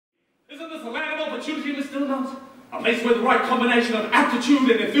Isn't this a land of opportunity, Miss Dillmount? A place where the right combination of aptitude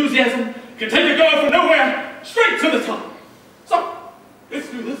and enthusiasm can take a girl from nowhere straight to the top. So, let's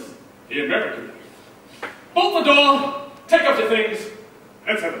do this the American way. Bolt the door, take up your things,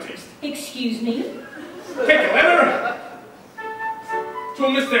 let's have a taste. Excuse me? Take a letter to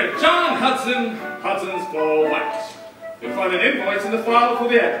Mr. John Hudson, Hudson's Floor Wax. You'll find an invoice in the file for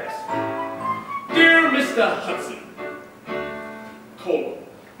the address. Dear Mr. Hudson,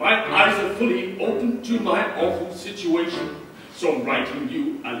 my eyes are fully open to my awful situation, so I'm writing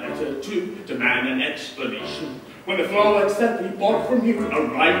you a letter to demand an explanation. When the flowers that we bought from you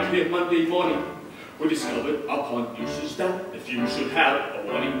arrived here Monday morning, we discovered upon usage that if you should have a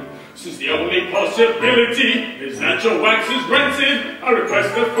warning, since the only possibility is that your wax is rancid, I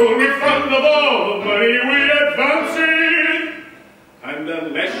request a full refund of all the money we advanced. And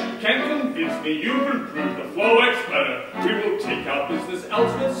unless you can convince me you've improved the flow wax better, we will take our business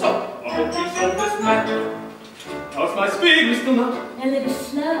elsewhere. So, I hope you solve this matter. How's my speed, Miss Dillmount? A little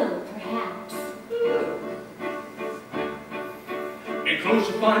slow, perhaps.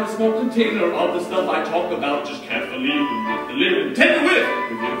 Enclosed you'll find a small container of the stuff I talk about. Just carefully remove the lid and take it with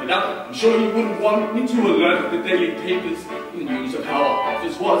you. Without, I'm sure you wouldn't want me to alert the daily papers in news of how our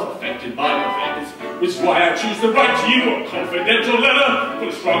office was affected by your vapors. Which is why I choose to write to you a confidential letter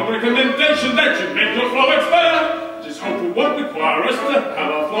with a strong recommendation that you make your flow wax better. Just hope it won't require us to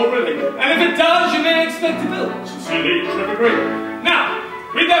have our flow related. And if it does, you may expect a bill. Sincerely, Trevor, Graydon. Now,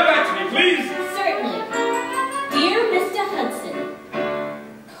 read that back to me, please. Certainly. Dear Mr. Hudson,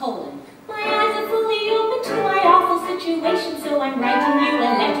 my eyes are fully open to my awful situation, so I'm writing you a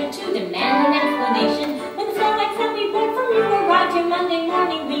letter to demand an explanation. When the flow wax that we bought from you arrived here Monday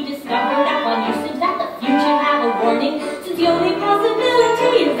morning, we discovered upon usage that the future have a warning. Since the only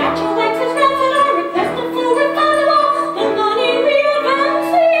possibility is that your wax is rancid, I request a full refund of all the money we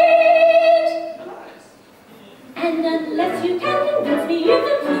advanced. And unless you can convince me you've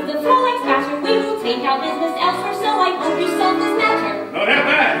improved the flow wax better, we will take our business elsewhere, so I hope you solve this matter. Not that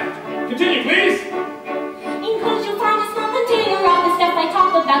bad. Continue, please. Enclosed you'll find a small container of the stuff I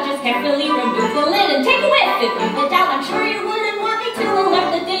talk about. Just carefully remove the lid and take a whiff. If you've a doubt, I'm sure you wouldn't want me to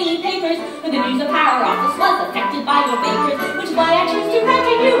alert the daily papers when the news of how our office was affected by your vapors. Which is why I choose to write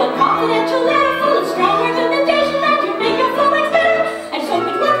to you a confidential letter full of strong recommendation that you make your flow wax better. I just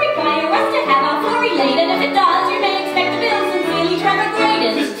hope it won't require us to have our flow related. If it does, you may expect a bill. Sincerely, Trevor,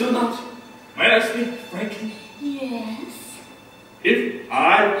 Graydon. Miss Dillmount, may I speak frankly? Yes. If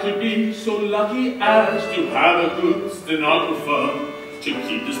I could be so lucky as to have a good stenographer to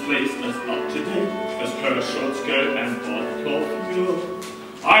keep this place as up to date as her short skirt and broadcloth mural,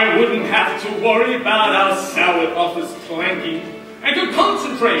 I wouldn't have to worry about our sour office clanking and could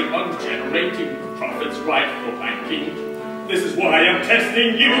concentrate on generating profits right for banking. This is why I'm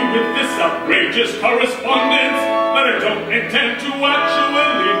testing you with this outrageous correspondence that I don't intend to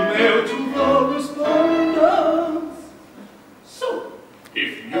actually mail to the respondents. So,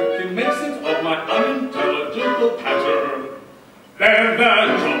 if you can make sense of my unintelligible patter, then the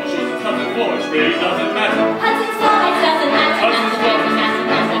job shows it's Hudson's Floor, it really doesn't matter. Hudson's Floor, it doesn't matter. Hudson's Floor, it doesn't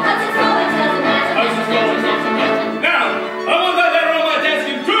matter. Hudson's Floor, it doesn't matter. Hudson's Floor, it doesn't matter. Now, I want that letter on my desk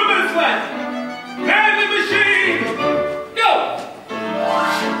in 2 minutes flat. Man the machine! Go!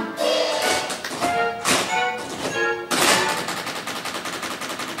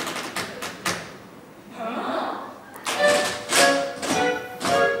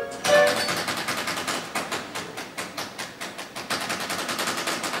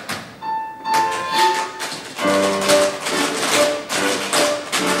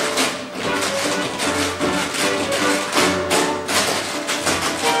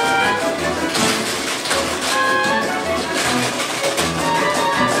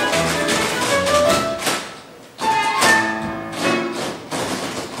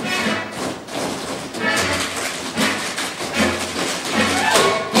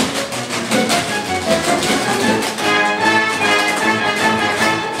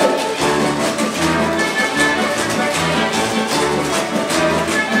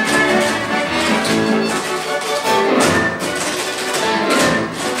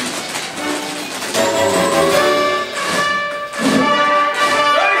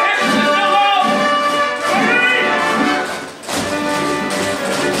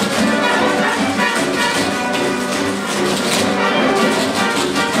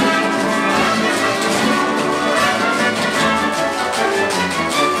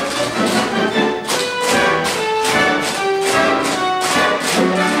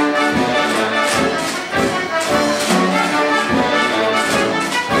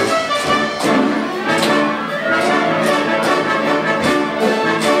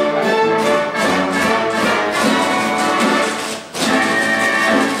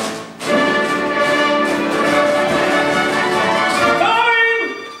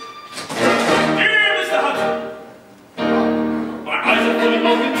 fully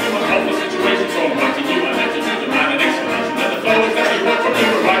open to an awful situation, so I'm writing you a letter to demand an explanation. And the flow is that you work from you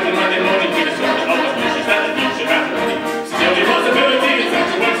were writing Monday morning with a sort of all the wishes that the future has already. So the only possibility is that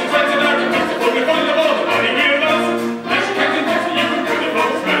you want some friends and I can come to focus on the ball, the body we are lost. As you can't confess it, you can do the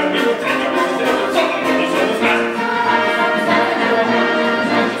focus man. We will take our business to the top of the soul's matter.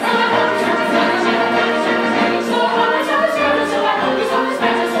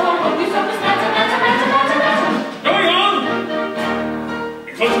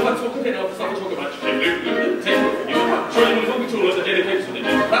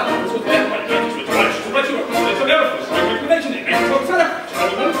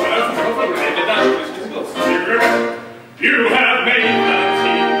 You have made the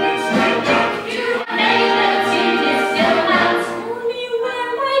team this Dillmount. You have made the team this Dillmount. Tell me where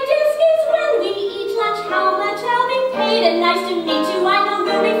my disc is when we eat lunch, how much I'll be paid, and nice to meet you. I know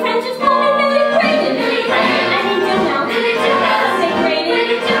we'll be friends, just call me